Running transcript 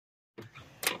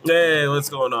Hey, what's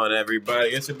going on, everybody?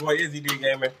 It's your boy Izzy D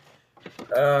Gamer.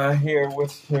 Here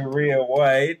with Sharia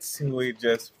White. We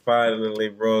just finally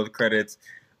rolled credits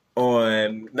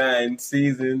on 9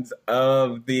 seasons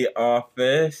of The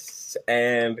Office,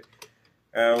 and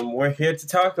we're here to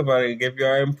talk about it and give you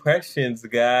our impressions,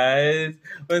 guys.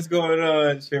 What's going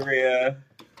on, Sharia?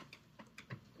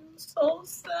 I'm so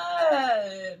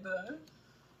sad.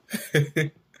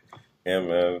 Yeah,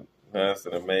 man, that's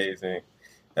an amazing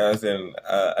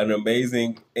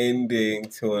ending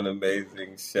to an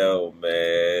amazing show,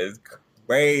 man. It's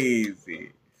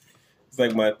crazy. It's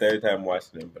like my third time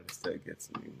watching it, but it still gets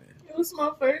to me, man. It was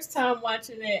my first time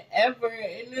watching it ever,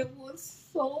 and it was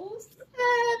so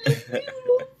sad and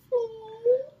beautiful.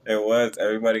 It was.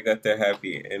 Everybody got their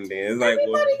happy ending. It's like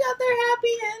Everybody got their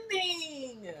happy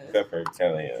ending. Except for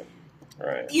Kelly and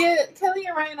Ryan. Yeah, Kelly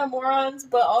and Ryan are morons,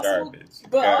 but also,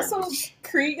 also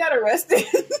Creed got arrested.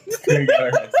 Creed got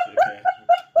arrested.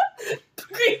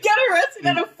 Creed got arrested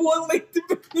at a full-length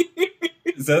video.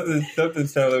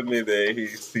 Something's telling me that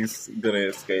he's gonna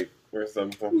escape or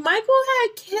something. Michael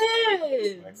had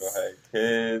kids.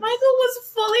 Michael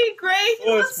was fully gray. He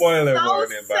was spoiler so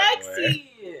warning, sexy. by the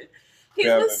way. He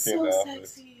was so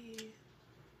sexy.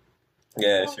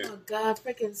 Yeah, oh my God,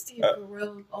 freaking Steve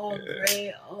Carell, all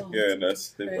gray. Oh, yeah, and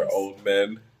that's super old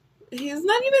man. He's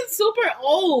not even super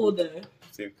old.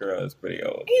 Steve Carell is pretty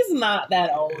old. He's not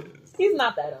that old. He's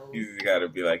not that old. He's got to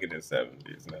be like in his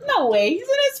 70s now. No way, he's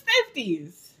in his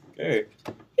 50s. Okay.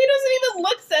 He doesn't even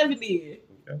look 70.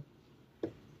 Okay.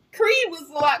 Creed was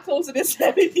a lot closer to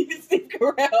 70 than Steve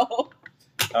Carell.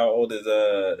 How old is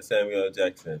Samuel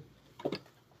Jackson?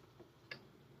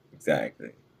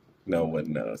 Exactly. No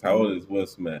one knows. How old is Will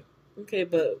Smith? Okay,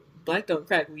 but black don't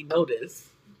crack. We know this.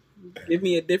 Give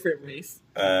me a different race.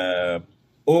 How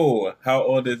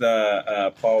old is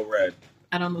Paul Rudd?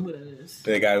 I don't know who that is.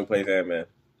 The guy who plays Ant-Man.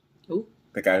 Who?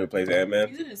 The guy who plays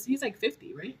Ant-Man. He's like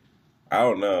 50, right? I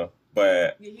don't know,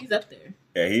 but yeah, he's up there.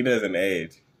 Yeah, he doesn't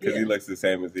age because he looks the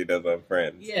same as he does on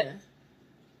Friends. Yeah.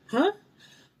 Huh?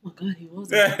 Oh my God, he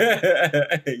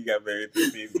wasn't. He got married to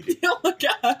Phoebe. Oh my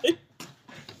God.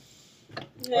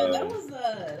 Yeah, that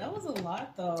was a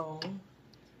lot though.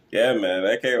 Yeah, man,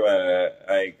 that came out of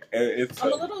like it's.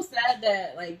 I'm a little sad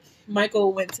that like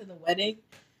Michael went to the wedding,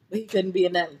 but he couldn't be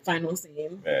in that final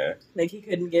scene. Yeah, like he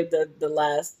couldn't give the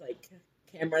last like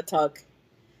camera talk.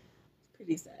 It's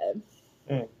pretty sad.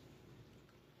 Mm.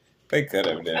 They could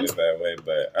have done it that way,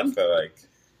 but I feel like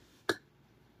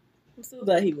I'm still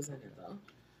glad he was in it though.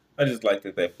 I just like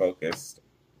that they focused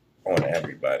on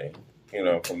everybody. You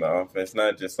know, from The Office,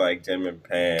 not just like Jim and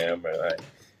Pam or like,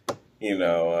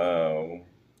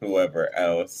 whoever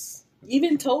else.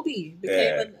 Even Toby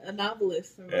became a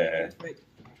novelist.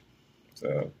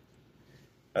 So,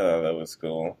 I thought that was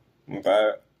cool.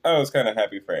 But I was kind of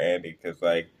happy for Andy because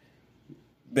like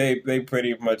they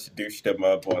pretty much douched him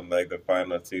up on like the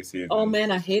final 2 seasons. Oh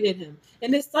man, I hated him,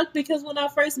 and it sucked because when I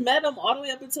first met him, all the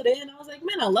way up until the end, I was like,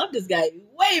 man, I love this guy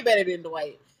way better than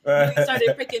Dwight. When he started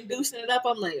freaking douching it up,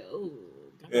 I'm like, oh.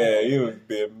 Yeah, he was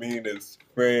being mean as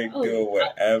frick, doing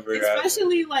whatever.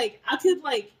 Especially, like, I could,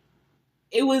 like,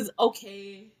 it was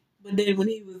okay, but then when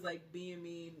he was, like, being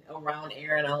mean around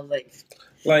Aaron, I was like,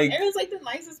 Aaron's, like, the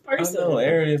nicest person. I know,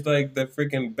 Aaron is, like, the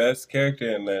freaking best character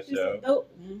in that show.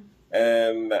 Nope.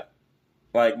 And,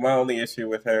 like, my only issue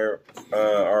with her,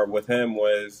 or with him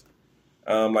was,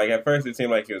 like, at first it seemed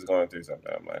like he was going through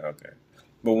something. I'm like, okay.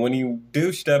 But when he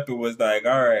douched up, it was like,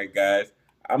 all right, guys,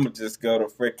 I'm going to just go to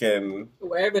freaking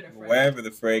wherever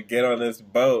the frick, get on this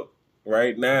boat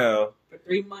right now. For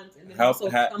 3 months and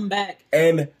then come back.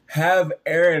 And have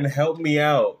Aaron help me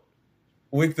out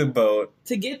with the boat.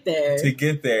 To get there.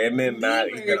 And then not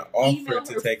even offer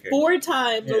to take her 4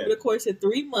 times over the course of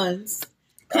 3 months.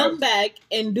 Come back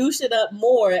and douche it up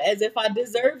more as if I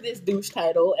deserve this douche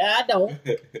title, and I don't.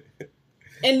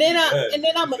 And then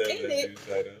I'm gonna end it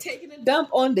taking a dump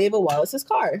on David Wallace's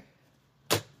car.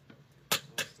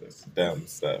 That's dumb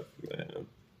stuff, man.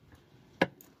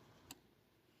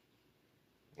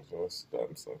 That's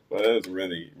dumb stuff. But it was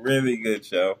really, really good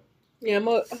show. Yeah, I'm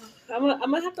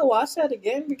gonna have to watch that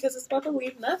again because it's about to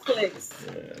leave Netflix.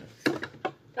 Yeah.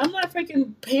 I'm not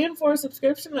freaking paying for a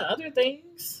subscription to other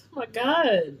things. Oh my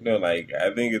God. No, like,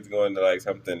 I think it's going to, like,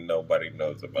 something nobody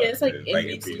knows about. Yeah, it's like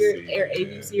NBC or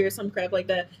ABC or some crap like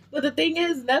that. But the thing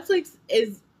is, Netflix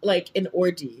is, like, an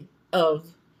orgy of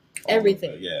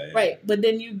everything. Yeah. Right, but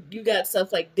then you got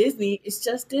stuff like Disney. It's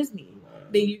just Disney.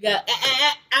 Then you got,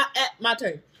 my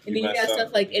turn. And then you got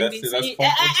stuff like NBC.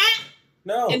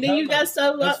 No. And then you got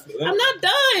stuff like, I'm not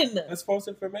done. That's false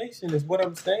information is what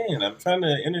I'm saying. I'm trying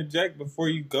to interject before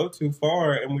you go too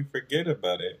far and we forget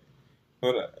about it.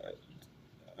 But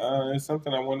it's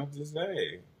something I wanted to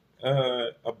say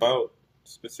about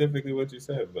specifically what you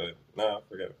said, but no, I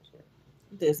forgot.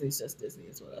 Disney's just Disney,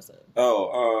 is what I said.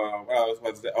 Oh, I was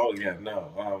about to say. Oh, yeah,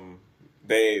 no.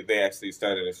 They actually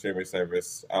started a streaming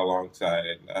service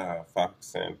alongside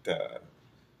Fox and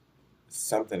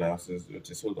something else,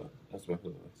 which is Hulu. That's what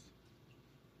Hulu is.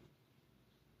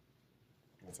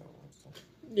 That's all I want to say.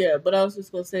 Yeah, but I was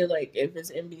just gonna say, like, if it's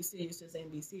NBC, it's just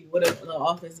NBC. What if The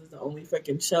Office is the only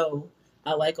freaking show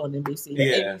I like on NBC, or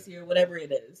Yeah. ABC, or whatever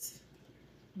it is?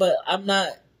 But I'm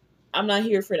not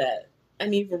here for that. I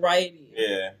need variety.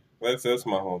 Yeah, that's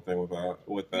my whole thing with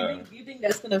You think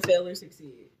that's gonna fail or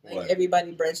succeed? Like what?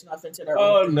 everybody branching off into their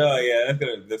Oh own no, thing? yeah,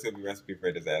 that's gonna be recipe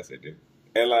for disaster, dude.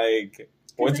 And like,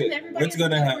 what's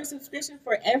gonna happen? Subscription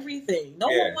for everything. No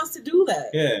Yeah. one wants to do that.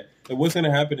 Yeah, and what's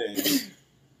gonna happen is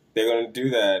they're gonna do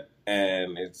that,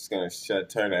 and it's gonna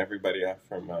turn everybody off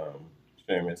from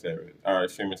streaming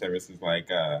services like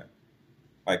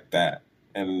that,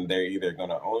 and they're either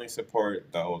gonna only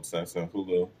support the old stuff, so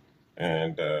Hulu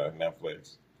and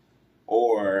Netflix,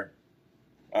 or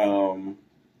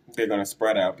they're gonna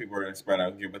spread out. People are gonna spread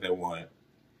out and get what they want,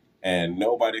 and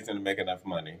nobody's gonna make enough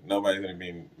money. Nobody's gonna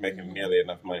be making nearly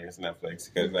enough money as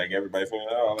Netflix because like everybody's going,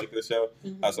 oh, I like this show,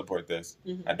 I support this.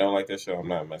 I don't like this show, I'm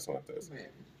not messing with this. Right.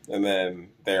 And then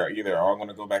they're either all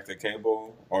gonna go back to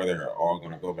cable or they're all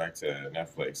gonna go back to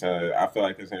Netflix. I feel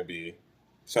like there's gonna be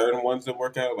certain ones that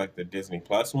work out, like the Disney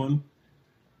Plus one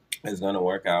is gonna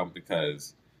work out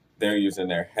because they're using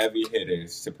their heavy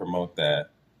hitters to promote that,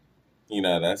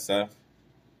 that stuff.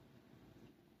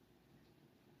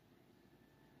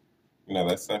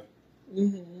 That stuff.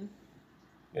 Mm-hmm.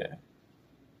 Yeah.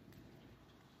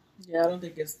 Yeah, I don't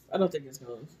think it's gonna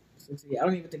succeed. I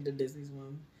don't even think the Disney's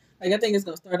one. Like, I think it's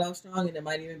gonna start off strong and it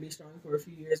might even be strong for a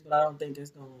few years, but I don't think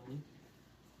it's gonna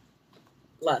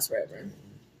last forever.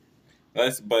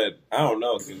 But I don't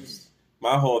know, because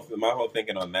my whole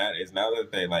thinking on that is now that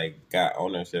they like got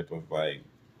ownership of like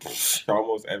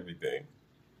almost everything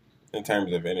in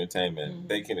terms of entertainment,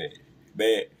 they can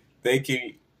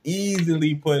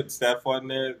easily put stuff on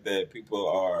there that people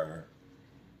are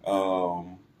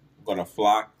gonna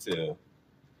flock to,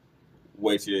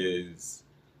 which is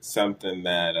something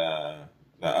that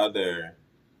the other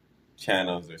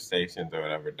channels or stations or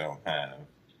whatever don't have.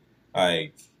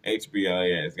 Like HBO,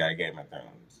 yeah, it's got Game of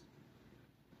Thrones,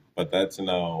 but that's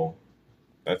no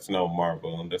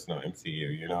Marvel and that's no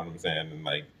MCU. You know what I'm saying? And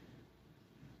like,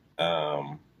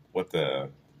 with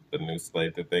the new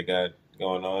slate that they got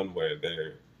going on, where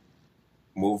they're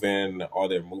moving all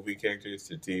their movie characters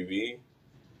to TV.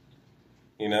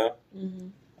 I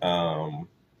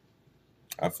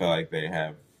feel like they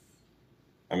have.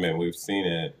 I mean, we've seen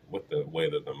it with the way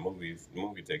that the movie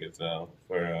tickets sell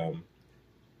for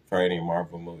any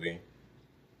Marvel movie.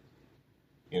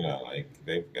 Like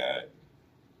they've got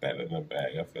that in the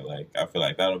bag. I feel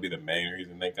like that'll be the main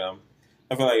reason they come.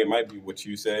 I feel like it might be what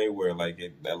you say, where like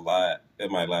it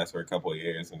might last for a couple of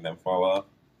years and then fall off.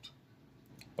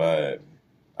 But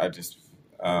I just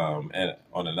and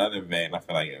on another vein, I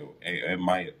feel like it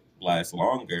might last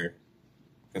longer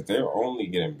because they're only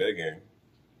getting bigger.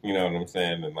 You know what I'm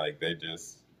saying? And like they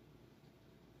just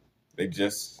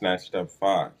snatched up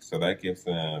Fox, so that gives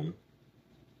them.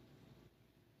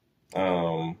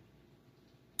 I'm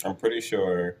pretty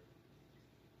sure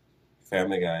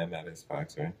Family Guy and that is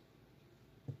Fox, right?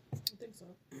 I think so.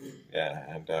 Yeah,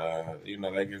 and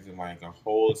that gives them like a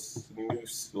whole new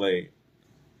slate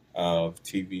of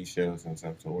TV shows and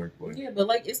stuff to work with. Yeah, but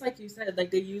like it's like you said,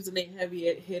 like they're using their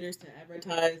heavy hitters to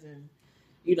advertise and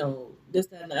this,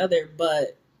 that, and the other,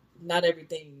 but not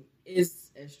everything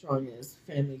is as strong as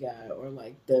Family Guy or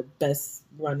like the best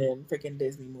running freaking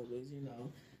Disney movies,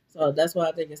 So that's why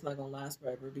I think it's not gonna last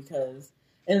forever because,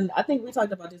 and I think we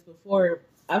talked about this before.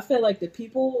 I feel like the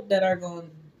people that are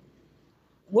going,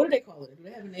 what do they call it? Do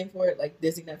they have a name for it? Like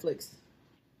Disney Netflix?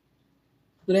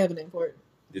 Do they have a name for it?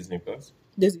 Disney Plus.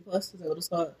 Disney Plus, is that what it's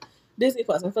called? Disney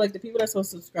Plus. I feel like the people that so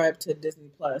subscribe to Disney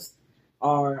Plus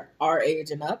are our age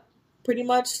and up, pretty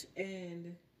much,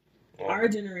 and our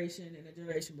generation and the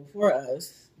generation before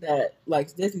us that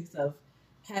likes Disney stuff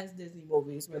has Disney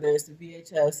movies, whether it's a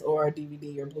VHS or a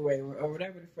DVD or Blu-ray or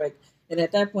whatever the frick. And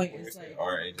at that point, when it's like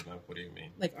our age and up. What do you mean?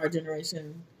 Like our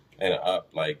generation and up,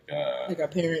 like our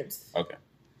parents. Okay.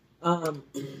 And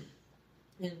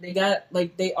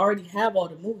they already have all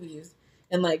the movies.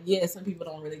 And, some people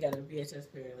don't really got a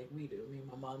VHS player like we do. Me and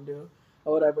my mom do.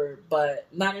 Or whatever. But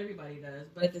not everybody does.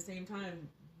 But at the same time,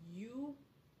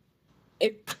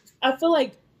 I feel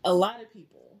like a lot of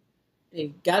people, they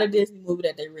got a Disney movie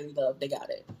that they really love. They got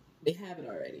it. They have it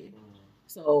already.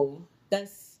 So,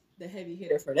 that's the heavy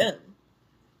hitter for them.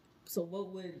 So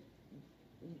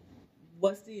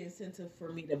what's the incentive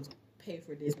for me to pay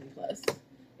for Disney Plus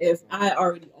if I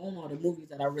already own all the movies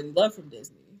that I really love from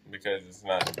Disney? Because it's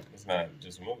not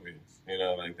just movies. You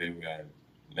know, like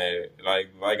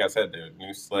like I said, their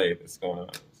new slate that's going on.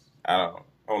 I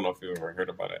don't know if you ever heard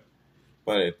about it,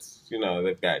 but it's, you know,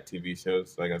 they've got TV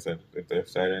shows. Like I said, that they're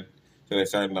starting. So they're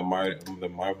starting the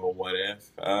Marvel What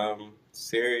If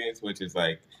series, which is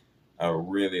like a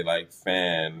really like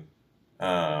fan.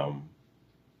 I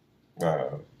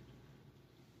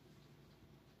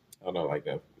don't know, like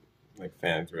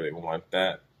fans really want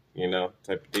that, you know,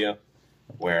 type of deal.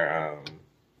 Where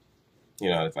you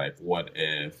know, it's like what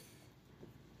if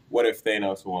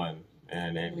Thanos won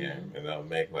in Endgame, and they'll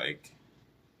make like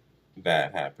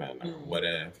that happen. What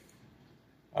if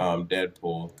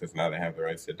Deadpool, because now they have the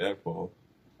rights to Deadpool.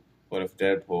 What if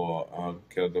Deadpool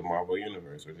killed the Marvel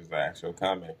Universe, which is the actual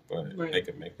comic, but they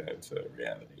could make that into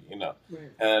reality, you know?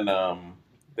 Right. And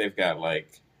they've got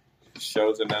like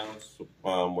shows announced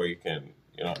where you can,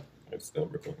 you know, it's still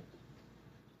recording.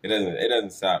 It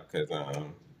doesn't stop because I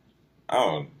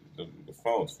don't. The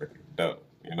phone's freaking dope.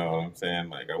 You know what I'm saying?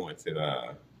 Like I went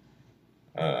to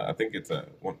I think it's a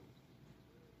one.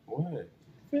 What?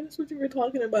 That's what you were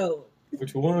talking about.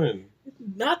 Which one?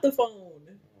 Not the phone.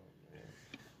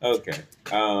 Okay.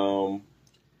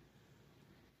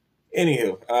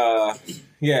 Anywho,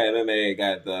 yeah, and then they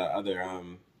got the other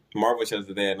Marvel shows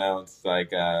that they announced,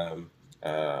 like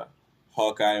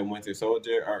Hawkeye and Winter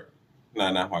Soldier, or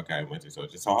no, not Hawkeye and Winter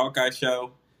Soldier. So Hawkeye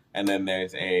show, and then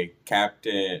there's a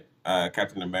Captain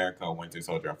America, Winter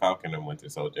Soldier, a Falcon and Winter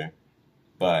Soldier.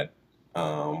 But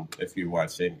if you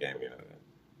watch Endgame, you know that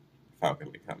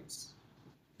Falcon becomes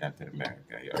Captain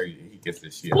America, or he gets the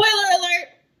shield. Spoiler alert!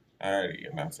 I already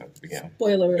announced at the beginning.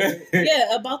 Spoiler alert.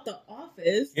 Yeah, about The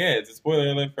Office. Yeah, it's a spoiler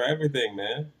alert for everything,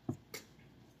 man.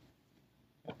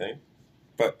 I think.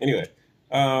 But anyway.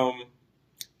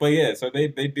 But yeah, so they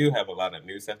do have a lot of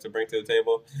new stuff to bring to the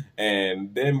table.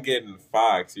 And them getting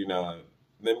Fox, you know,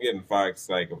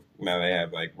 like, now they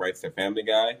have, like, rights to Family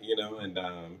Guy, you know, and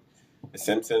The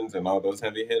Simpsons and all those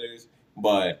heavy hitters.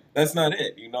 But that's not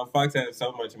it. You know, Fox has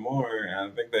so much more. I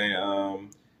think they,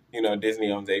 you know, Disney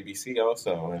owns ABC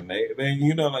also. And they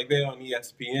you know, like, they own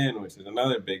ESPN, which is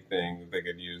another big thing that they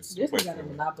could use. Disney got a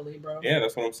monopoly, bro. Yeah,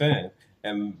 that's what I'm saying.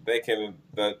 And they can,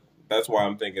 that's why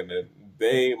I'm thinking that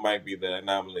they might be the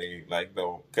anomaly, like,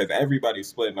 though, because everybody's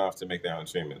splitting off to make their own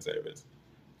streaming service.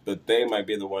 But they might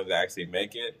be the ones that actually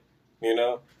make it, you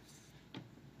know?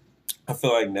 I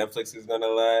feel like Netflix is going to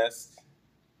last.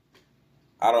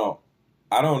 I don't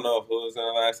know if Hulu's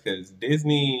going to last, because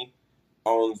Disney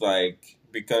owns, like,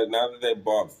 because now that they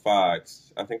bought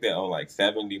Fox, I think they own, like,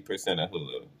 70% of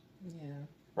Hulu. Yeah.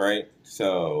 Right?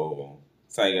 So,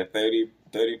 it's like a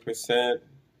 30%.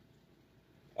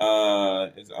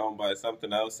 Is owned by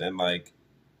something else, and like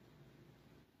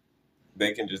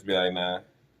they can just be like, nah,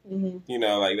 you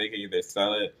know, like they can either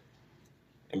sell it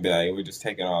and be like, we're just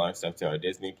taking all our stuff to our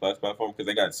Disney Plus platform, because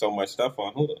they got so much stuff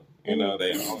on Hulu. You know,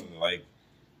 they own like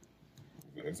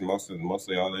it's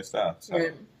mostly all their stuff. So,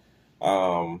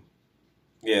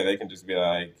 yeah, they can just be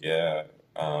like, yeah,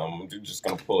 we're just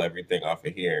gonna pull everything off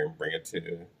of here and bring it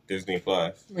to Disney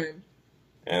Plus. Right.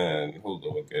 And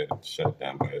Hulu would get shut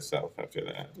down by itself after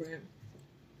that. Right.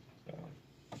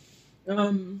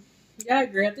 So. Yeah, I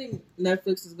agree. I think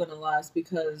Netflix is gonna last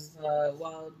because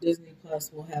while Disney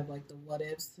Plus will have like the what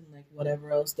ifs and like whatever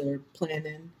else they're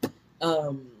planning,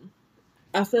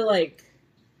 I feel like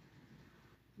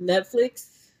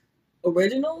Netflix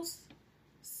originals,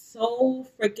 so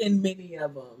freaking many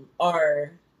of them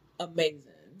are amazing.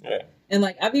 Yeah. And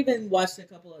like I've even watched a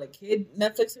couple of the kid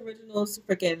Netflix originals,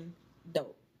 freaking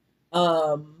dope.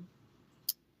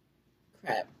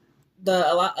 Crap.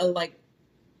 A lot of like,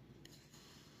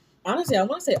 honestly, I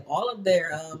want to say all of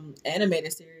their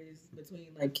animated series between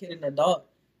like kid and adult,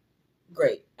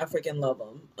 great. I freaking love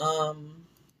them.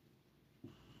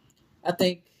 I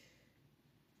think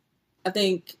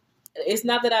it's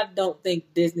not that I don't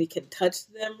think Disney can touch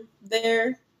them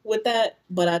there with that,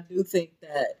 but I do think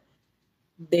that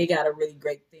they got a really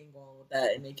great thing going with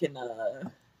that, and they can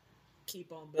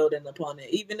keep on building upon it.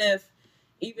 Even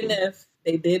if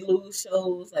they did lose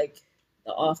shows like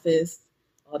The Office,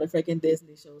 all the freaking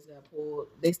Disney shows got pulled,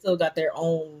 they still got their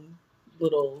own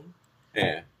little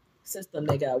system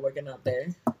they got working out there.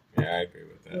 Yeah, I agree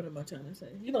with that. What am I trying to say?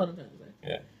 You know what I'm trying to say.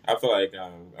 Yeah, I feel like I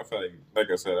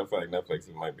said, I feel like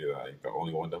Netflix might be like the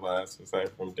only one to last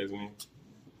aside from Disney.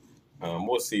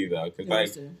 We'll see though,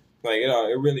 because like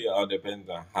it really all depends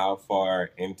on how far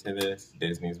into this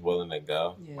Disney's willing to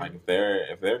go. Yeah. Like if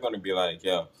they're going to be like,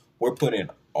 yo, we're putting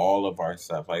all of our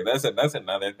stuff. Like that's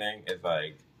another thing. Is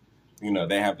like, you know,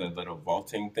 they have the little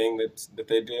vaulting thing that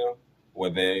they do,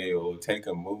 where they will take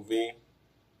a movie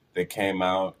that came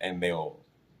out and they'll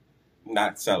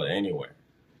not sell it anywhere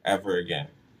ever again.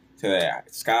 So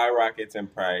that skyrockets in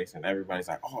price, and everybody's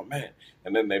like, "Oh man!"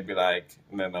 And then they'll be like,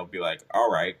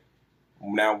 "All right,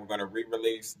 now we're gonna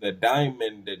re-release the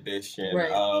diamond edition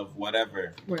of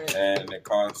whatever, and it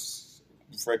costs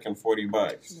freaking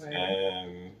 $40,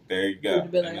 and there you go."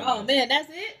 You'd be like, "Oh man, that's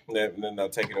it." Then they'll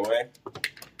take it away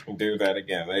and do that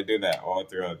again. They do that all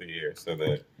throughout the year, so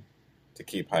that to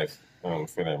keep hype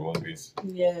for their movies.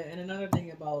 Yeah, and another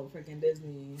thing about freaking Disney,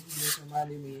 you just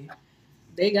reminded me,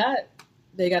 they got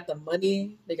the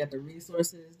money, they got the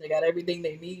resources, they got everything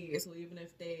they need. So even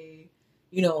if they,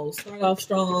 you know, start off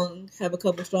strong, have a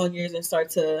couple strong years, and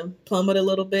start to plummet a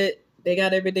little bit, they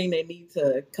got everything they need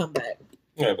to come back.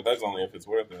 Yeah, but that's only if it's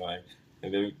worth it. Like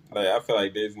I feel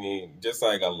like Disney, just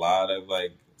like a lot of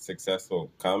like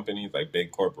successful companies, like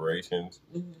big corporations,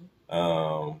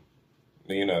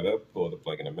 you know, they'll pull the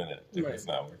plug in a minute if it's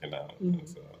not working out. And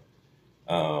so,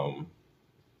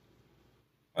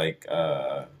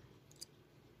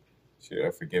 shoot,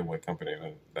 I forget what company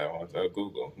that was. Oh,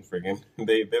 Google. Freaking,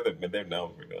 they're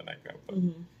known for doing that kind of stuff.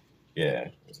 Yeah,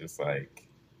 it's just like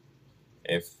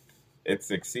if it's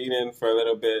succeeding for a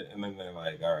little bit, and then they're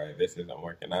like, all right, this isn't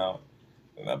working out,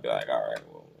 and they'll be like, all right,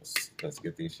 well, let's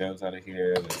get these shows out of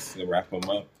here. Let's wrap them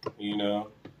up, you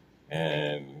know,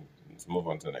 and let's move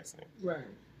on to the next thing. Right.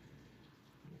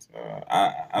 So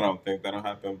I don't think that'll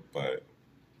happen, but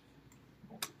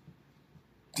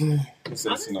it's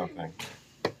nothing. I'm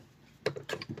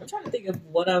trying to think of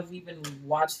what I've even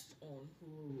watched on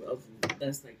Hulu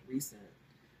that's like recent,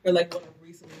 or like what I've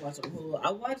recently watched on Hulu.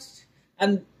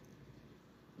 I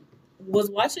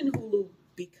was watching Hulu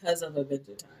because of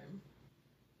Adventure Time,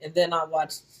 and then I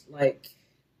watched like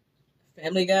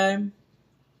Family Guy.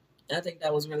 I think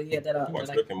that was really it.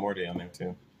 Watched Rick and Morty on there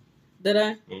too. Did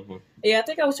I? Mm-hmm. Yeah, I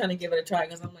think I was trying to give it a try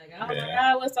because I'm like, oh my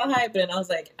god, what's the hype? And I was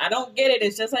like, I don't get it.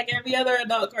 It's just like every other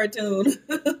adult cartoon.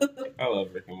 I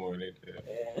love Rick and Morty too.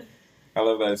 Yeah. I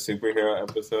love that superhero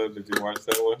episode. Did you watch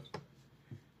that one?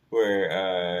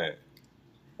 Where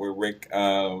Rick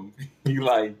he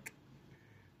like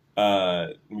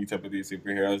meets up with these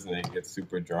superheroes and then he gets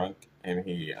super drunk and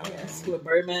he with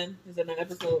Birdman is in that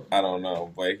episode. I don't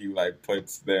know, but he like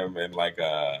puts them in like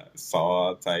a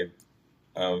Saw type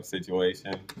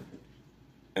situation,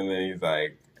 and then he's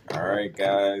like, "All right,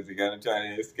 guys, you gotta try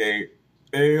to escape."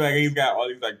 And he's got all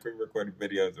these like pre-recorded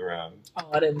videos around. Oh,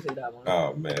 I didn't see that one.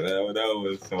 Oh man, that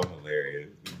was so hilarious.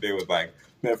 They was like,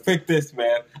 "Man, pick this,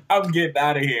 man. I'm getting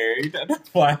out of here." He tried to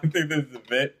fly through this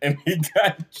event, and he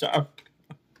got chopped.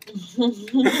 I was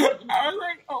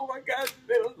like, "Oh my god!"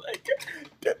 They was like,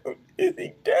 "Dude, is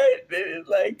he dead?" And it's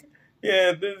like,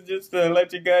 "Yeah, this is just to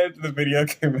let you guys." The video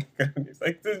came back on. He's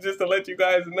like, "This is just to let you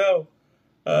guys know.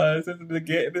 This isn't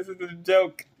a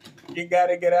joke. You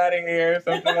gotta get out of here," or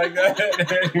something like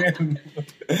that.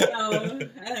 No,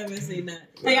 I haven't seen that.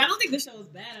 Like, I don't think the show is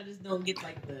bad. I just don't get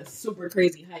like the super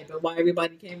crazy hype and why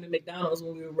everybody came to McDonald's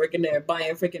when we were working there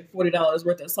buying freaking $40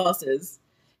 worth of sauces.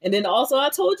 And then also, I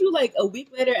told you like a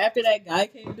week later after that guy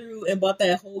came through and bought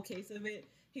that whole case of it,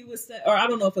 he was or I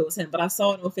don't know if it was him, but I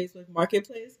saw it on Facebook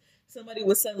Marketplace. Somebody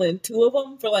was selling 2 of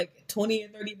them for like $20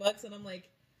 and $30, and I'm like,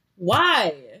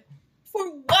 why? For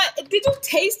what? Did you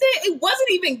taste it? It wasn't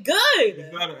even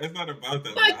good. It's not about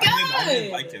that. My God. I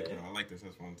didn't like it though. I like this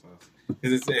one sauce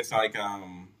because it's like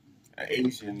an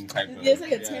Asian type of. Yeah, it's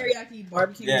like a teriyaki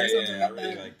barbecue or something like I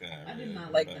really that. like that. I did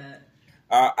not like that.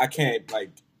 I can't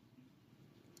like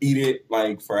eat it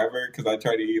like forever because I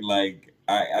try to eat like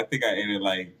I think I ate it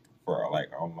like for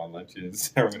like all my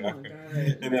lunches or whatever,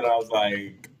 and then I was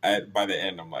like by the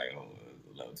end I'm like, oh, it's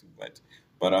a little too much,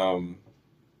 but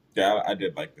yeah, I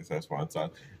did like this Szechuan sauce.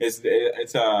 It's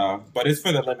but it's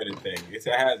for the limited thing. It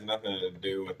has nothing to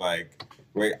do with like.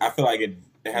 I feel like it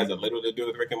has a little to do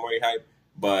with Rick and Morty hype,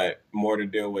 but more to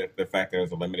do with the fact that it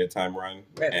was a limited time run,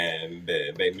 and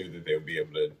they knew that they would be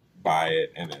able to buy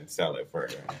it and then sell it for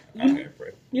a higher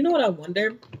price. You know what I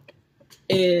wonder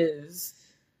is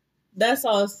that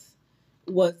sauce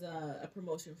was a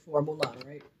promotion for Mulan,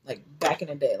 right? Like back in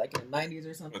the day, like in the 90s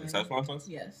or something. The Szechuan sauce?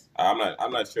 Yes.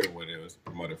 I'm not sure what it was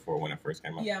promoted for when it first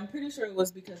came out. Yeah, I'm pretty sure it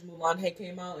was because Mulan had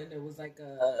came out and it was like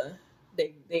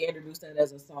they introduced that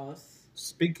as a sauce.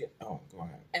 Go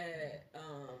ahead. At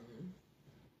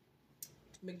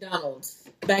McDonald's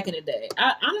back in the day.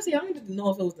 Honestly, I don't even know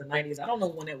if it was the 90s. I don't know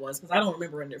when it was because I don't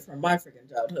remember it from my freaking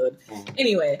childhood. Mm-hmm.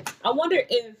 Anyway, I wonder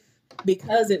if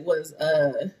because it was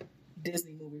a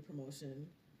Disney movie promotion,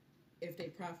 if they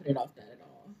profited off that at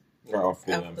all.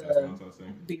 after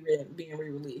being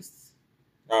re-released.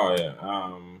 Oh yeah.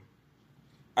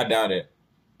 I doubt it.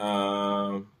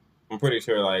 I'm pretty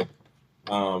sure like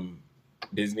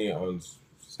Disney owns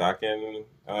stock in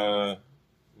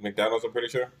McDonald's. I'm pretty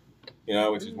sure. You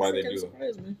know, which is why they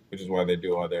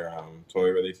do all their toy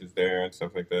releases there and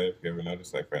stuff like that. If you ever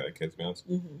noticed, like for the kids meals.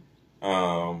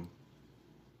 Mm-hmm.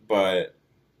 But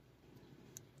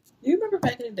you remember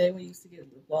back in the day when you used to get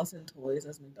lip gloss and toys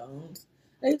as McDonald's?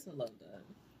 I used to love that.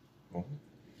 Mm-hmm.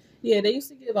 Yeah, they used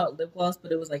to give out lip gloss,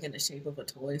 but it was like in the shape of a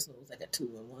toy, so it was like a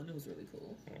 2-in-1. It was really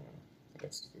cool.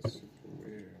 That's super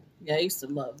weird. Yeah, I used to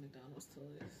love McDonald's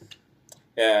toys.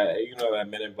 Yeah, you know that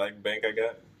Men in Black bank I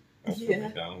got? That's yeah. from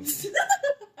McDonald's.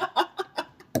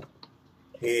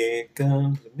 Here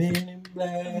comes the Men in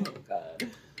Black. Oh, God.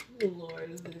 Oh,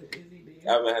 Lord. Is he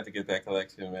there? I'm going to have to get that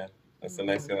collection, man. That's a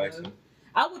nice collection. God.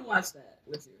 I would watch that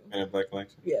with you. Men in Black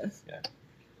collection? Yes. Yeah.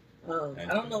 I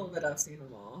don't know that I've seen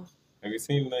them all. Have you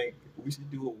seen, like, we should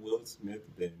do a Will Smith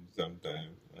binge sometime.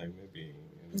 Like, maybe.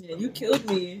 Yeah, you killed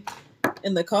me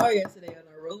in the car yesterday on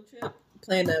our road trip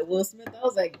playing that Will Smith. I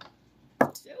was like,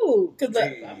 shoot. Because,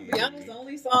 I'll be honest, the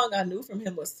only song I knew from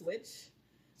him was Switch.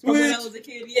 From when I was a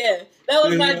kid, yeah. That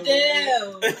was my jam.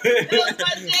 That was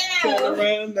my jam. Turn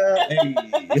around now. Hey.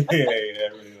 Yeah, I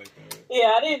really like that.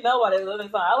 Yeah, I didn't know about his other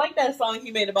song. I like that song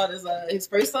he made about his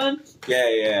first son.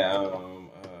 Yeah.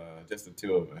 Just the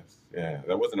two of us. Yeah,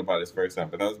 that wasn't about his first son,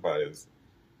 but that was about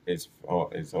his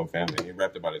whole family. He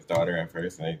rapped about his daughter at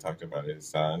first, and then he talked about his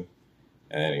son,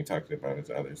 and then he talked about his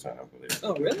other son, I believe.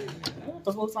 Oh, really? I thought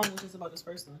the whole song was just about his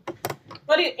first son.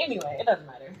 But anyway, it doesn't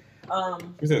matter.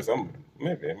 He said something.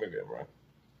 Maybe I'm wrong.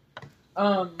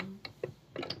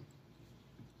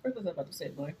 What was I about to say,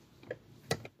 boy?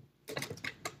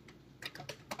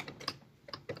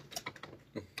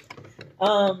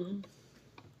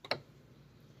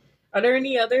 Are there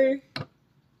any other?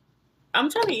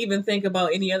 I'm trying to even think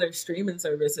about any other streaming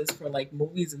services for like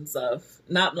movies and stuff.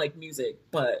 Not like music,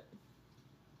 but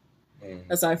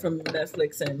aside from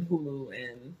Netflix and Hulu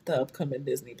and the upcoming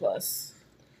Disney Plus.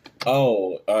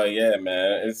 Oh, yeah,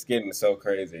 man. It's getting so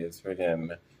crazy. It's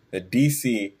freaking the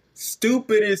DC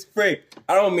stupid as frick.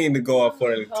 I don't mean to go off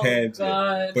on a tangent,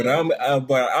 God. but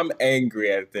I'm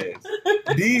angry at this.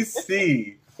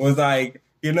 DC was like,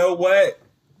 you know what?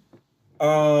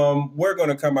 We're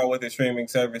gonna come out with a streaming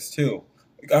service too.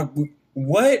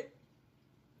 What?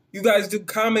 You guys do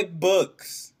comic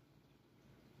books?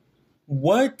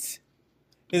 What?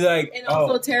 He's like, and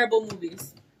also terrible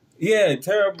movies. Yeah,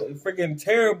 freaking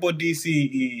terrible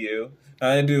DCEU.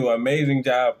 They do amazing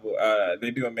job. They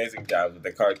do amazing jobs with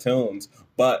the cartoons,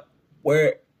 but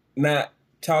we're not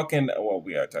talking. Well,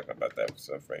 we are talking about that,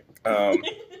 so frank.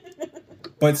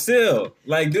 But still,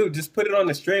 like, dude, just put it on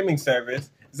the streaming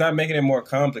service. It's not making it more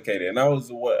complicated. And that was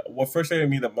what frustrated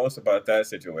me the most about that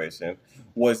situation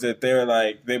was that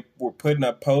they were putting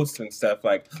up posts and stuff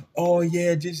like, oh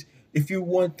yeah, just if you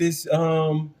want this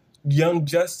Young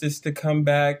Justice to come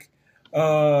back,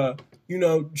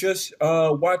 just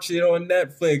watch it on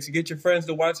Netflix. You get your friends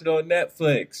to watch it on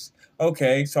Netflix.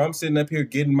 Okay, so I'm sitting up here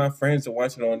getting my friends to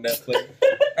watch it on Netflix.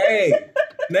 Hey,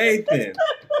 Nathan,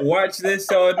 watch this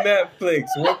on Netflix.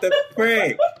 What the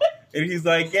frick? And he's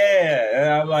like, yeah.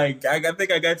 And I'm like, I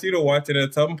think I got you to watch it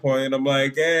at some point. And I'm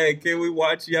like, hey, can we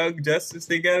watch Young Justice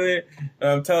together? And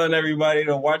I'm telling everybody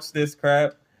to watch this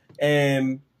crap.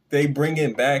 And they bring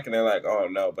it back and they're like, oh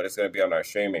no, but it's going to be on our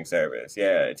streaming service.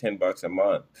 Yeah, $10 a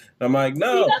month. And I'm like,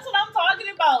 no. See, that's what I'm talking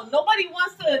about. Nobody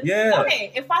wants to. Yeah.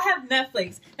 Okay, if I have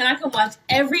Netflix and I can watch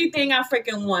everything I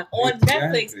freaking want on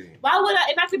Netflix, why would I?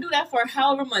 And I could do that for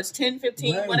however much, $10,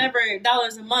 $15, right, whatever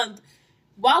dollars a month.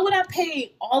 Why would I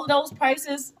pay all of those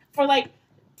prices for like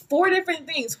 4 or 5 different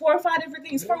things?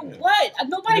 For what?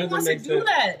 Nobody wants to do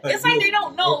that. It's like they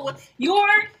don't know your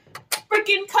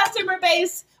freaking customer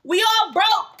base. We all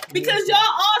broke because y'all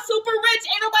all super rich.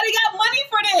 Ain't nobody got money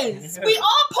for this. We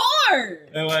all poor.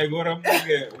 And like what I'm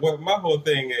thinking, what my whole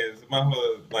thing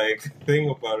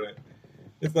about it,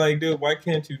 it's like, dude, why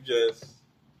can't you just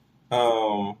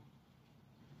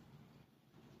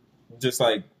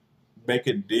like make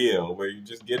a deal where you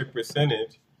just get a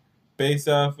percentage based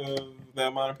off of the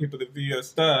amount of people that view your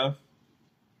stuff,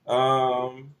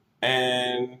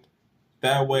 and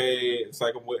that way it's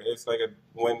like a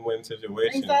win-win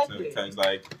situation. Exactly. Because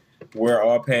like we're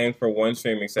all paying for one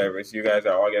streaming service, you guys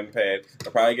are all getting paid.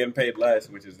 They're probably getting paid less,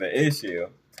 which is the issue.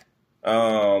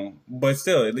 But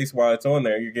still, at least while it's on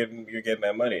there, you're getting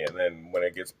that money, and then when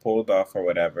it gets pulled off or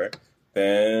whatever,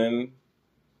 then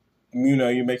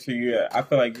you make sure I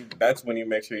feel like that's when you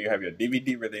make sure you have your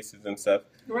DVD releases and stuff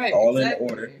right, all exactly.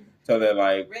 in order. so that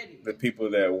like the people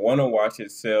that want to watch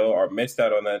it still or missed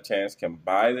out on that chance can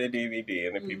buy the DVD,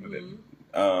 and the people that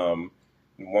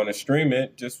want to stream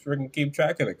it just freaking keep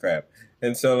track of the crap.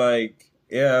 And so like.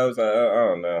 Yeah, I was like, I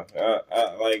don't know.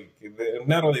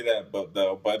 Not only that, but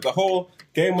the whole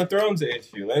Game of Thrones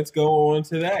issue. Let's go on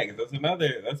to that, because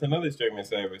that's another streaming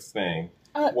service thing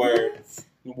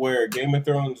where Game of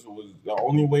Thrones was the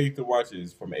only way you could watch it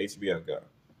is from HBO Go.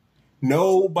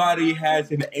 Nobody has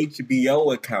an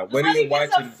HBO account. What are you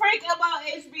watching? Nobody gives a freak about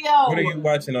HBO. What are you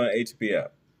watching on HBO?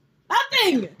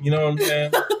 Nothing. You know what I'm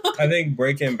saying? I think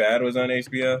Breaking Bad was on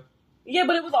HBO. Yeah,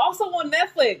 but it was also on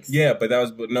Netflix. Yeah, but that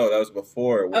was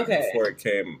before.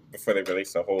 Before they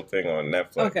released the whole thing on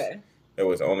Netflix. Okay. It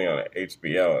was only on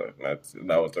HBO.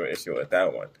 That was the issue with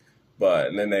that one.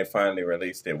 But then they finally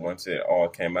released it once it all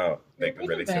came out. They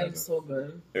released it. So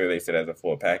good. They released it as a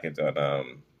full package on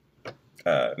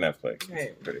Netflix. Right.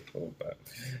 It's pretty cool, but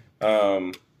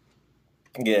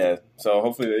yeah. So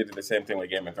hopefully they did the same thing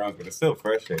with Game of Thrones, but it's still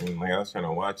frustrating. Like I was trying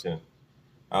to watch it.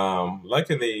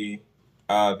 Luckily.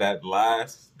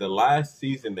 The last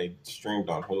season they streamed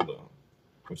on Hulu,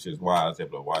 which is why I was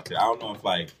able to watch it. I don't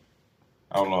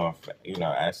know if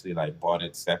Ashley like bought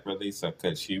it separately, so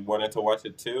because she wanted to watch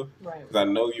it too. Right. Because I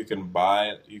know you can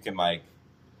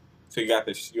so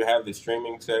you have the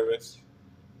streaming service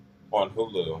on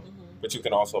Hulu, but you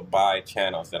can also buy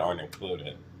channels that aren't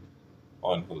included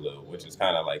on Hulu, which is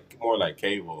kind of like more like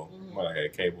cable, more like a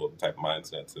cable type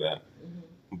mindset to that.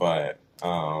 But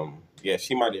yeah,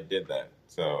 she might have did that.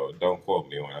 So don't quote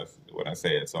me when I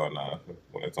say it's on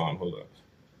when it's on Hulu.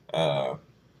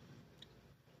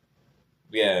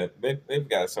 Yeah, they've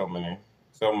got so many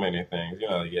things. You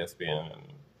know, ESPN.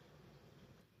 And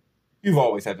you've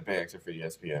always had to pay extra for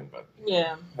ESPN, but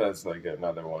yeah, that's like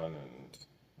another one. And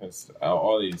it's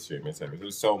all these streaming services.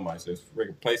 There's so much. There's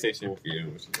freaking PlayStation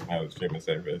View, which is another streaming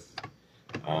service.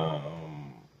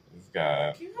 It's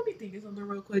got. Can you help me think of something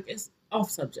real quick? It's off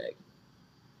subject.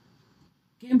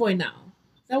 Game Boy Now.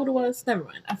 Is that what it was? Never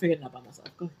mind. I figured it out by myself.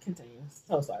 Go continue.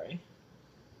 So sorry.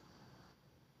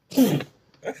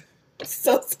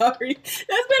 So sorry.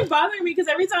 That's been bothering me because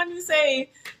every time you say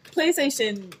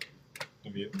PlayStation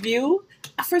View,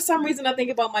 for some reason I think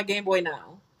about my Game Boy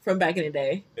Now from back in the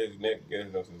day. There's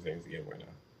no such thing as Game Boy Now.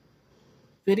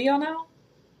 Video Now?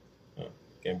 Oh,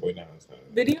 Game Boy Now is not.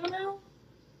 Video Now?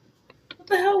 What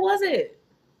the hell was it?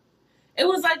 It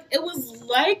was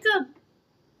like a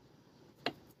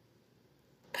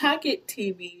pocket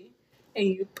TV, and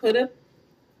you put a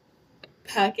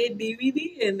pocket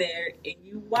DVD in there, and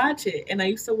you watch it. And I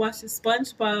used to watch the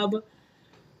SpongeBob.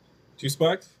 Juice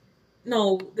Box?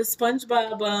 No, the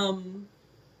SpongeBob,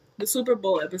 the Super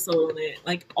Bowl episode on it,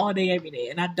 like all day, every day.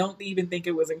 And I don't even think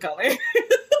it was in color.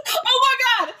 Oh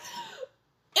my God!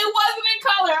 It wasn't in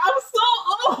color. I'm so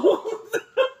old.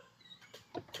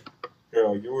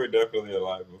 Girl, you were definitely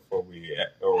alive before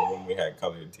when we had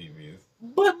colored TVs.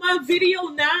 But my Video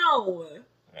Now.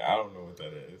 I don't know what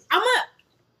that is.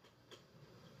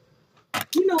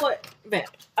 You know what? Bam.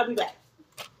 I'll be back.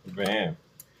 Bam.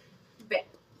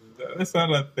 That's not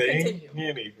a thing.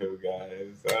 Anywho,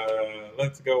 guys,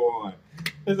 let's go on.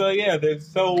 So yeah, there's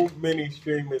so many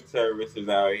streaming services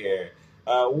out here.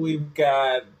 We've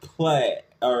got Play,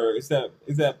 or is that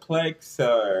Plex,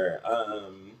 or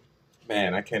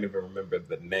man, I can't even remember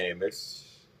the name. There's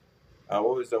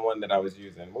what was the one that I was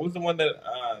using? What was the one that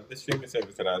the streaming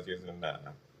service that I was using?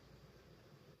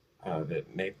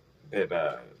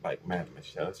 Like Matt and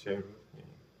Michelle shared with me.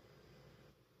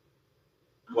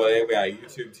 Well, we got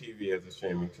YouTube TV as a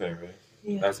streaming service.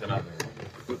 Yeah. That's another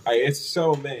one. It's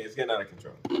so many. It's getting out of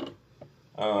control.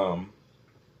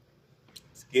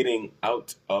 It's getting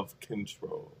out of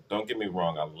control. Don't get me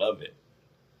wrong. I love it.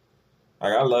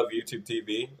 Like, I love YouTube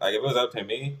TV. Like, if it was up to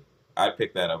me, I'd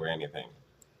pick that over anything.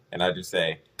 And I'd just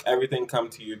say, everything come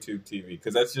to YouTube TV.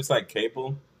 Because that's just like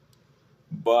cable.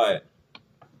 But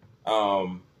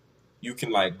you can,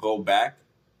 like, go back,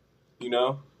 you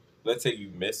know? Let's say you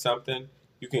missed something.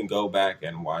 You can go back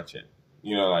and watch it.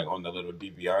 You know, like on the little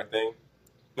DVR thing.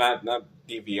 Not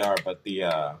DVR, but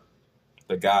the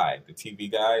guide, the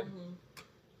TV guide. Mm-hmm.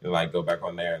 You like go back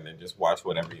on there and then just watch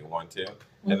whatever you want to.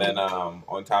 Mm-hmm. And then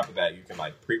on top of that, you can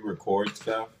like pre-record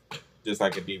stuff, just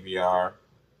like a DVR,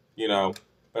 you know.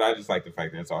 But I just like the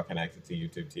fact that it's all connected to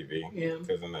YouTube TV. Yeah.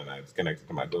 Because then it's connected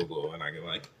to my Google and I can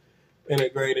like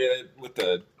integrate it with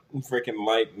the freaking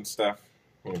light and stuff.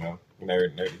 You know,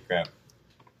 nerdy crap.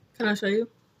 Can I show you?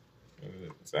 Is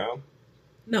it sound?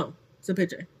 No, it's a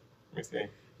picture. Let me see.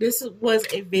 This was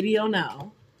a Video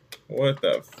Now. What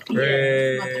the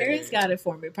frick? Yeah, my parents got it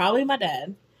for me. Probably my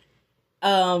dad.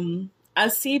 I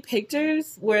see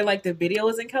pictures where like the video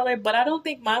was in color, but I don't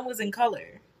think mine was in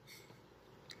color.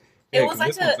 Yeah, it was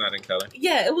like this one's not in color.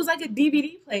 Yeah, it was like a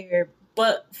DVD player,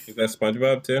 but is that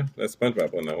SpongeBob too? That's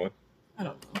SpongeBob on that one.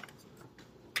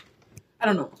 I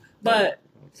don't know, but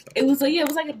it was like it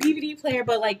was like a DVD player,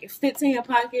 but like it fits in your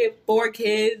pocket for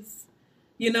kids.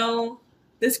 You know,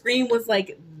 the screen was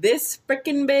like this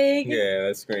freaking big. Yeah,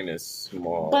 that screen is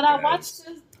small. But I watched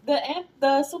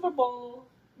the Super Bowl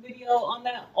video on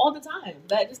that all the time.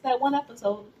 That one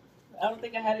episode. I don't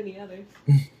think I had any others.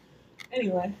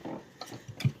 Anyway,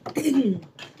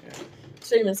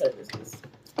 streaming services.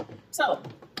 So,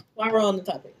 while we're on the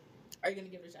topic, are you gonna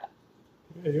give it a shot?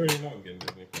 Yeah, you already know I'm getting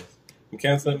Disney Plus. I'm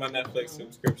canceling my Netflix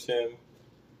subscription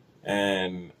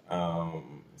and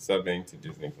subbing to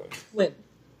Disney Plus. When?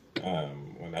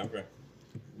 Whenever.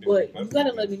 Well, you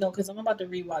gotta let me know because I'm about to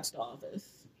rewatch The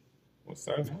Office. Well,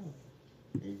 start now.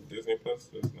 Disney Plus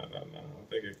is not out now. I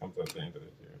think it comes out at the end of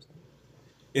this year or something.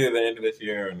 Either the end of this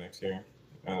year or next year.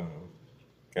 Can't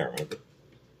remember.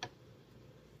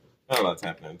 Not a lot's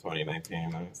happening in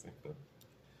 2019, honestly. But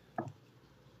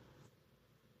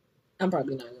I'm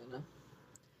probably not gonna.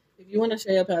 If you want to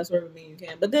share your password with me, you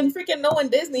can. But then freaking knowing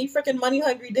Disney, freaking money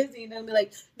hungry Disney, and they'll be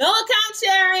like, no account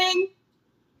sharing.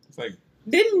 It's like,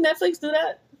 didn't Netflix do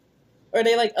that? Or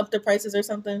they like up the prices or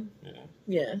something? Yeah.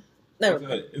 Yeah.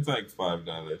 It's like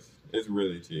 $5. It's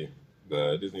really cheap.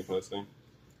 The Disney Plus thing.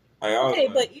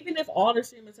 But even if all the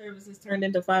streaming services turned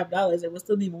into $5, it would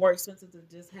still be more expensive than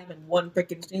just having one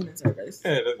freaking streaming service.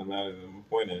 Yeah, it doesn't matter. The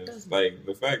point is, like,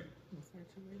 the fact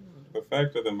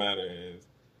of the matter is,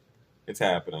 it's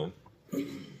happening.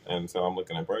 And so I'm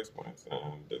looking at price points.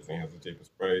 And Disney has the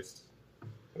cheapest price.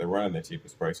 They're running the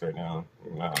cheapest price right now.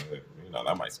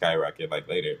 That might skyrocket like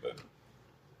later, but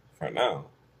for now,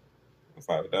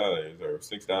 $5 or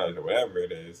 $6 or whatever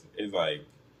it is like,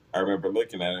 I remember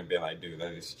looking at it and being like, dude,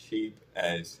 that is cheap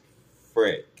as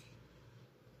frick.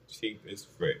 Cheap as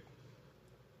frick.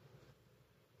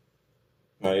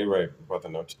 No, you're right about the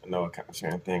no account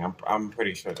sharing thing. I'm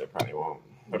pretty sure they probably won't.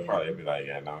 They'll probably be like,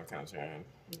 yeah, no account sharing.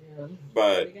 Yeah.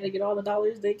 But they gotta get all the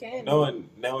dollars they can. Knowing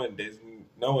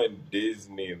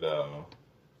Disney though,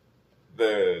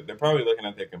 they're probably looking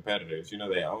at their competitors. You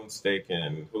know, they own stake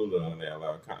in Hulu and they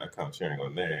allow account sharing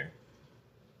on there.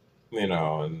 You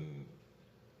know, and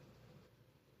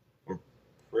I'm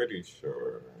pretty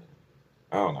sure,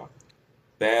 I don't know,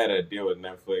 they had a deal with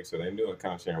Netflix, so they knew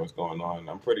account sharing was going on.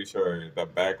 I'm pretty sure the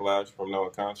backlash from no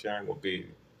account sharing will be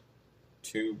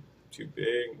too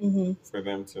big for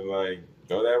them to like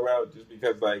go that route, just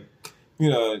because like, you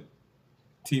know,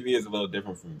 TV is a little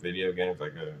different from video games.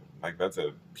 Like that's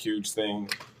a huge thing.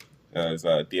 There's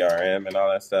DRM and all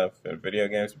that stuff in video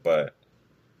games, but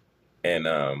in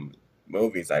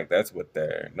movies, like that's what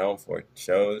they're known for.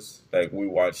 Shows, like we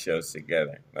watch shows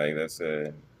together. Like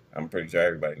I'm pretty sure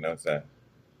everybody knows that.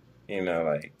 You know,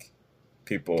 like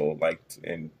people like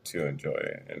to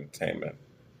enjoy entertainment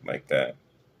like that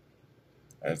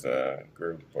as a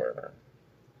group or,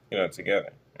 you know,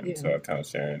 together. And so account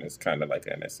sharing is kind of like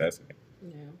a necessity.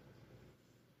 Yeah.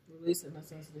 At least a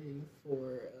necessity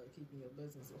for keeping your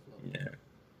business afloat. Yeah.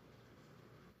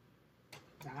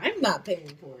 I'm not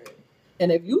paying for it.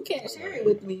 And if you can't share it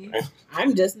with me,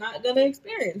 I'm just not going to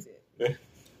experience it.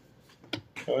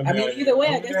 I mean, either way,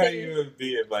 I guess how you would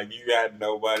be if like you got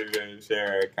nobody to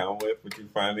share an account with, but you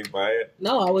finally buy it.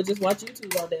 No, I would just watch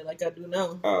YouTube all day like I do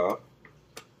now.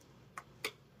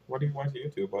 What do you watch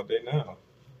YouTube all day now?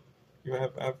 You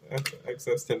have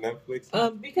access to Netflix?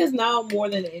 Because now more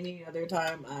than any other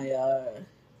time, I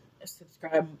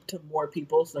subscribe to more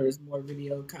people, so there's more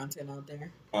video content out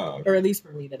there, or at least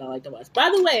for me that I like to watch.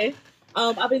 By the way,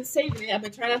 I've been saving it. I've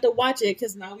been trying not to watch it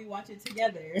because now we watch it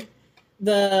together.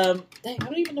 I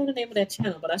don't even know the name of that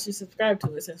channel, but I should subscribe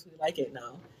to it since we like it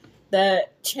now.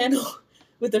 That channel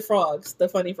with the frogs, the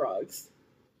funny frogs.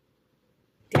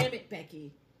 Damn it,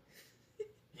 Becky.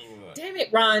 Damn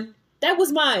it, Ron. That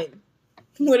was mine.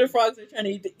 Where the frogs are trying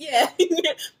to eat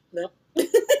no.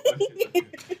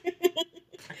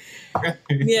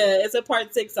 Yeah, it's a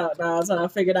part 6 out now, so I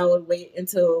figured I would wait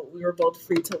until we were both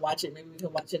free to watch it. Maybe we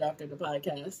can watch it after the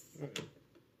podcast. It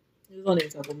was only a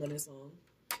couple minutes long.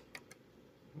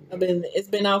 It's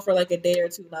been out for like a day or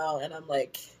two now, and I'm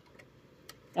like,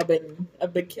 I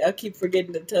keep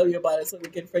forgetting to tell you about it so we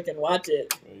can freaking watch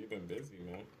it. Well, you've been busy,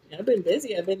 man. I've been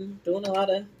busy. I've been doing a lot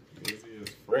of. Busy as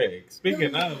frick.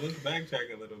 Speaking of, let's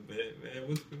backtrack a little bit, man.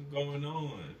 What's been going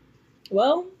on?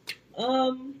 Well,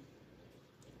 a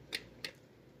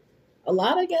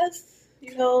lot, I guess.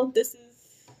 You know, this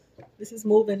is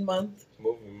moving month.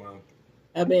 Moving month.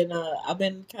 I've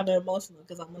been kind of emotional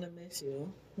because I'm gonna miss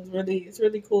you. It's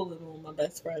really cool living with my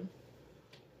best friend.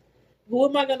 Who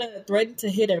am I gonna threaten to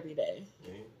hit every day?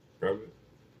 Me, probably.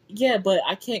 Yeah, but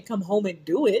I can't come home and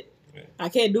do it. Yeah. I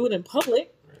can't do it in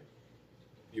public. Right.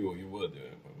 You will do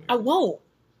it in public. I won't.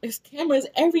 There's cameras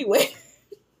everywhere.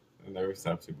 I never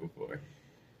stopped you before.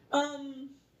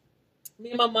 Me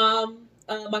and my mom,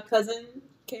 my cousin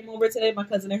came over today. My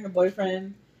cousin and her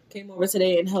boyfriend came over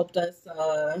today and helped us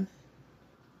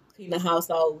clean the house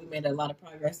out. We made a lot of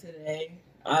progress today.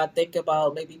 I think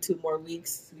about maybe 2 more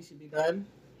weeks we should be done.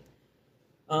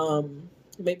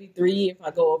 Maybe 3 if I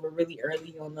go over really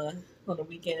early on the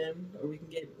weekend, or we can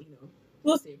get,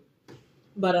 we'll see.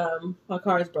 But my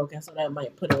car is broken, so that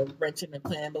might put a wrench in the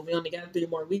plan. But we only got 3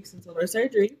 more weeks until her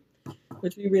surgery,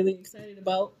 which we're really excited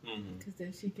about, because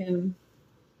then she can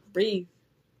breathe.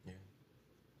 Yeah.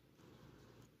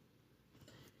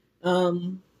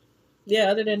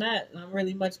 Yeah. Other than that, not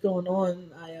really much going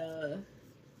on.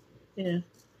 Yeah.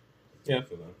 Yeah, I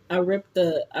feel that. I ripped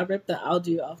the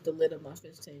algae off the lid of my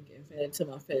fish tank and fed it to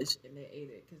my fish, and they ate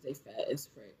it because they fat as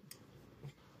frick.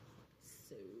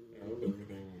 So. I hope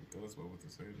everything goes well with the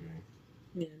surgery.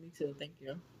 Yeah, me too. Thank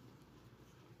you.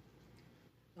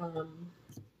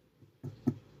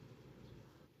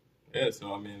 Yeah,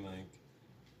 so I mean,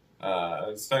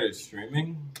 I started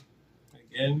streaming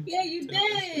again. Yeah, you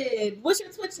did. What's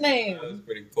your Twitch name? That was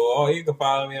pretty cool. Oh, you can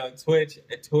follow me on Twitch,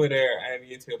 Twitter, and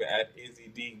YouTube at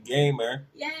IzzyDGamer.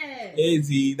 Yeah.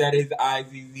 Izzy, that is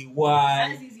IZZY.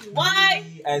 IZZY.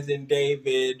 D as in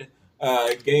David.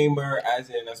 Gamer as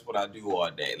in that's what I do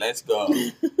all day. Let's go.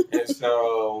 And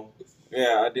so,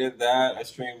 yeah, I did that. I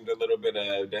streamed a little bit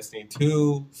of Destiny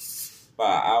 2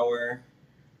 by an hour.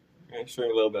 I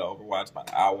streamed a little bit of Overwatch by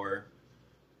an hour.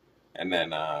 And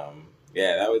then,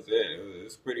 yeah, that was it. It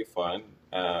was pretty fun.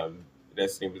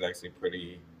 Destiny was actually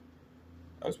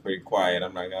I was pretty quiet,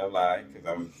 I'm not gonna lie, because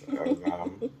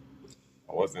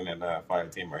I wasn't in a fire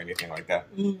team or anything like that.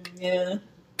 Yeah.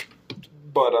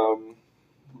 But,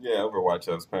 yeah, Overwatch,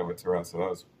 I was playing with Terrell,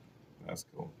 so that's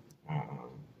cool.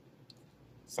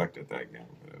 Sucked at that game,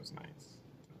 but it was nice.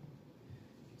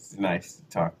 It's nice to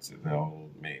talk to the old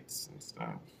mates and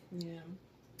stuff. Yeah.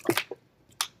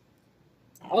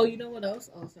 Oh, you know what else?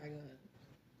 Oh, sorry, go ahead.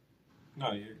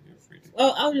 No, you're free to.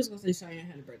 Oh, I was just gonna say Cheyenne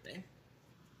had a birthday.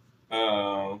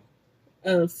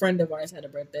 A friend of ours had a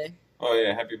birthday. Oh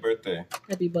yeah, happy birthday.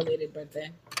 Happy belated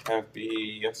birthday.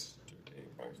 Happy yesterday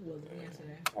birthday. Was it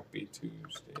yesterday? Happy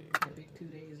Tuesday. Happy 2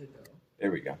 days ago.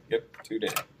 There we go. Yep, 2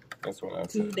 days. That's what I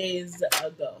said. 2 days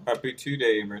ago. Happy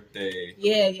 2-day birthday.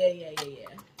 Yeah.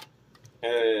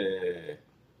 Hey.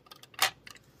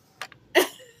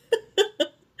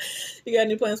 You got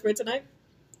any plans for tonight?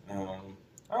 I don't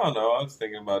know. I was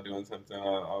thinking about doing something.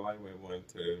 I like one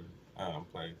to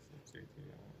play some CT.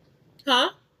 Huh?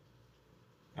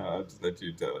 I'll just let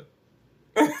you tell it.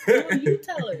 No, you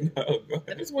tell it. No, go ahead.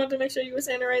 I just wanted to make sure you were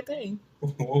saying the right thing.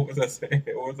 What was I saying?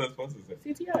 What was I supposed to say?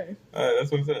 CTR.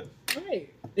 That's what I said.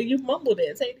 Right. You mumbled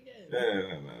it. Say it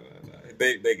again. No.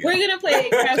 They get We're gonna play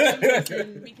Craft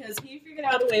Person because he figured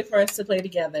out a way for us to play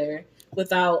together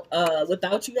without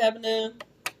you having to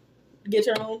get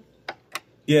your own.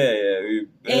 Yeah. We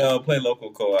play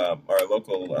local co-op or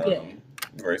local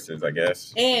versus, I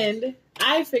guess. And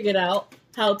I figured out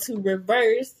how to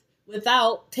reverse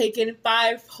without taking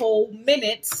 5 whole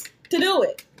minutes to do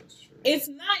it. It's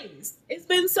nice. It's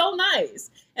been so nice.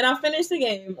 And I finished the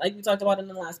game, like we talked about in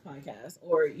the last podcast,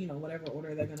 or, whatever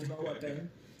order they're going to go up in.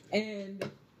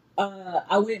 And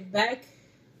I went back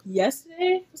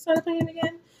yesterday, started playing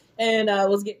again, and I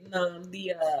was getting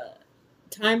the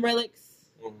time relics.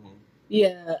 Mm-hmm.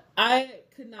 Yeah, I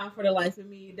could not for the life of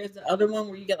me. There's the other one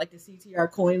where you get like the CTR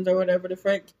coins or whatever the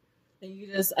frick. And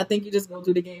I think you just go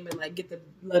through the game and like get the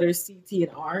letters C, T,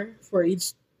 and R for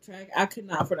each track. I could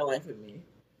not for the life of me.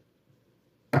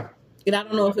 And I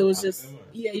don't know if it was just,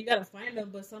 you gotta find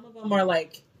them, but some of them are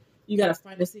like, you gotta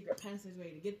find a secret passageway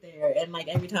to get there. And like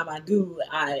every time I do,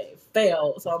 I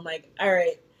fail. So I'm like, all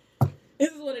right,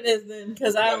 this is what it is then,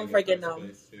 because I don't freaking know.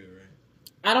 Too,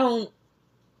 right?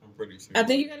 I'm pretty sure. I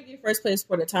think you gotta get first place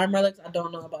for the time relics. I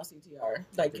don't know about CTR,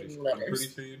 like giving letters. I'm pretty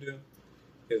sure you do.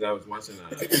 Because I was watching a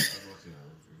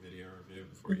video review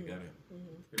before you got it.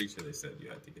 Mm-hmm. Pretty sure they said you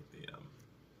had to get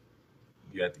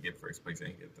get first place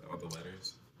and get all the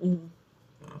letters. Mm-hmm.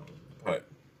 But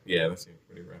yeah, that seems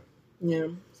pretty rough. Yeah.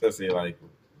 Especially like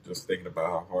just thinking about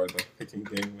how hard the freaking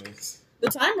game is. The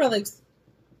time relics,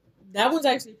 that was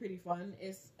actually pretty fun.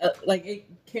 It's like it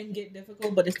can get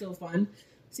difficult, but it's still fun.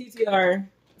 CTR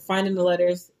finding the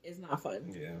letters is not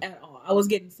fun at all. I was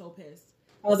getting so pissed.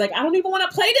 I was like, I don't even want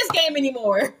to play this game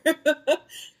anymore.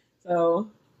 So,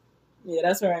 yeah,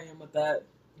 that's where I am with that.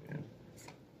 Yeah.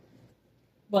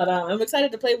 But I'm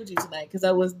excited to play with you tonight because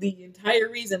that was the entire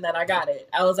reason that I got it.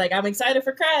 I was like, I'm excited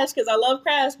for Crash because I love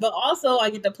Crash, but also I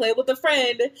get to play with a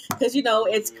friend because, you know,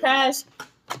 it's Crash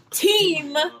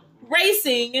team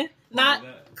racing, not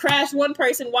Crash one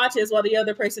person watches while the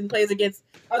other person plays against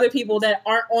other people that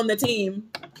aren't on the team.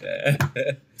 Yeah.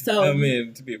 So I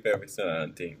mean, to be fair, we're still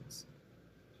on teams.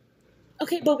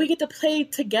 Okay, but we get to play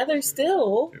together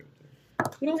still.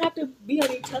 We don't have to be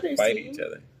on each other's Fight team. each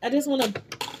other. I just want to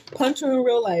punch you in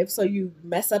real life so you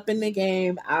mess up in the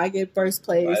game. I get first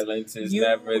place. Violence is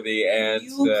never the answer.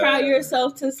 You cry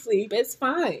yourself to sleep. It's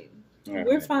fine. Right.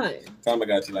 We're fine. Tom, I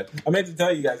got you. Like, I meant to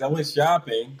tell you guys, I went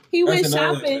shopping. He went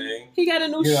shopping. He got a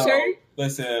new shirt.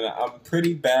 Listen, I'm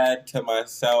pretty bad to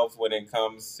myself when it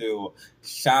comes to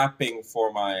shopping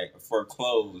for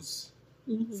clothes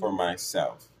for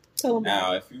myself.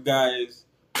 Now, if you guys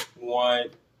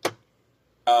want,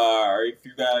 or if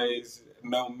you guys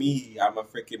know me, I'm a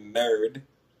freaking nerd.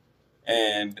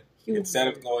 And instead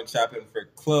of going shopping for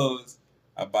clothes,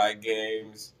 I buy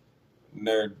games,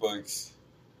 nerd books,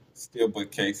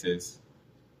 steelbook cases,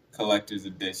 collector's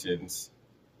editions,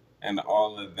 and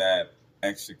all of that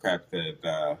extra crap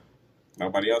that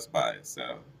nobody else buys.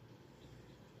 So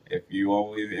if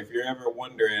you're ever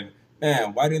wondering,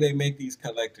 man, why do they make these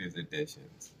collector's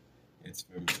editions? It's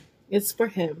for me. It's for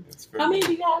him. How many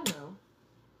do you have now?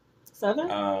 7?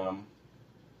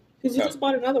 Because you just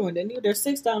bought another one, didn't you? There's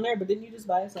 6 down there, but didn't you just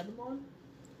buy a 7th one?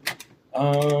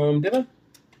 Did I?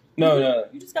 No.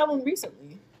 You just got one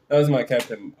recently. That was my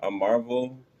Captain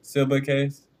Marvel steelbook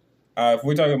case. If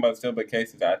we're talking about steelbook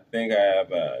cases, I think I have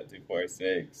 2, 4,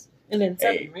 6. And then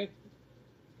 7, 8. right?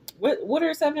 What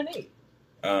are 7 and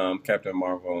 8? Captain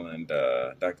Marvel and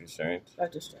Doctor Strange.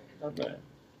 Doctor Strange. Okay.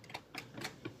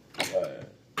 But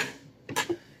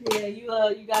yeah, you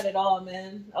got it all,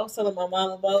 man. I was telling my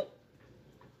mom about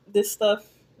this stuff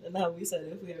and how we said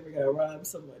if we ever got robbed,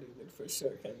 somebody would for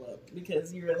sure come up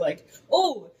because you were like,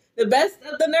 oh, the best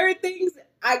of the nerd things,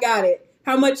 I got it.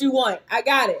 How much you want? I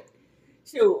got it.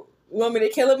 Shoot, you want me to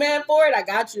kill a man for it? I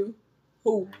got you.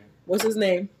 Who? What's his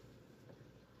name?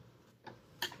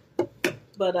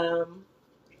 But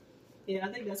yeah,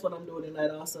 I think that's what I'm doing tonight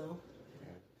also.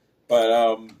 But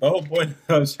the whole point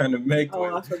I was trying to make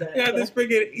was, I forgot. you got this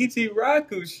freaking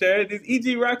Ichiraku shirt, this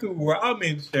Ichiraku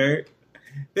ramen shirt,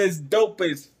 this dope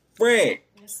as frick.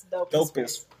 Dope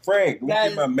as frick. Look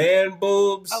at my man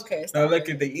boobs. Okay. Now look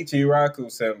at the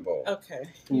Ichiraku symbol. Okay.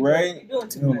 Right? You're doing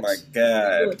too much. My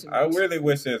God. I really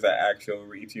wish there's an actual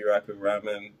Ichiraku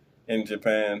ramen in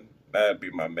Japan. That'd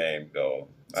be my main goal.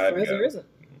 There isn't.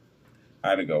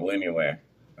 I'd go anywhere.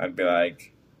 I'd be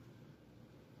like,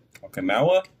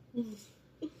 Okinawa?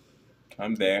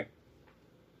 I'm there.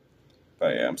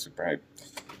 But yeah, I'm super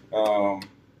hyped.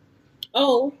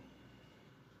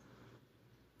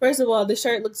 First of all, the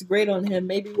shirt looks great on him.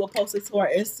 Maybe we'll post it to our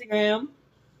Instagram.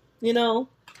 You know?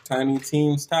 Tiny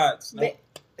Team's Tots. No?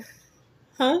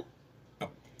 Huh? No.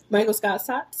 Michael Scott's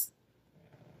Tots?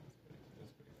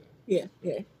 Yeah.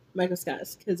 Michael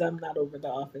Scott's, because I'm not over the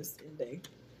office in day.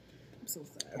 I'm so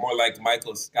sad. More like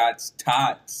Michael Scott's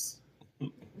Tots.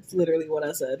 It's literally what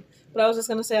I said. But I was just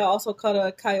going to say I also caught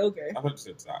a Kyogre. I thought you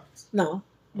said Tots. No.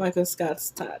 Michael Scott's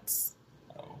Tots.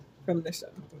 Oh. From the show. I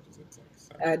thought you said socks.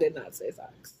 I did not say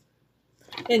socks.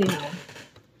 Anyhow.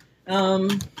 Huh?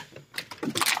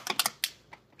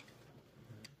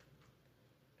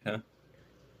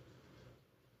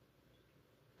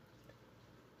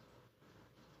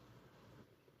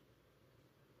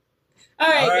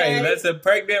 All right, that's a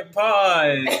pregnant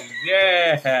pause.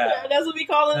 Yeah. That's what we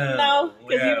call it now?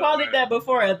 Because you called it that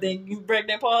before, I think. You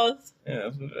pregnant pause? Yeah,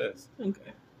 that's what it is.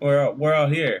 Okay. We're all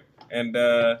here. And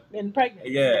pregnant.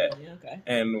 Yeah. Okay.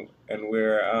 And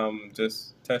we're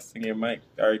just testing your mic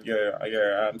or your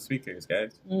speakers,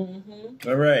 guys. Mm-hmm.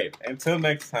 All right. Until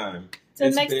next time.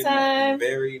 It's been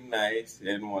very nice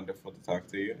and wonderful to talk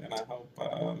to you, and I hope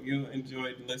you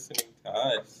enjoyed listening to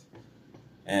us.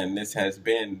 And this has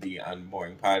been the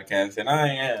Unboring Podcast, and I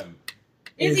am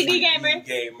Izzy D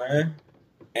Gamer,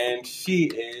 and she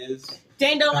is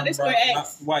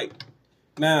Jane_X White.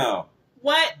 Now,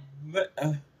 what?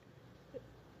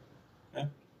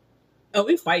 Oh,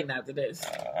 we fighting after this.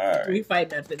 All right. We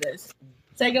fighting after this.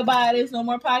 Say goodbye. There's no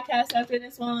more podcasts after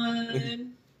this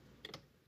one.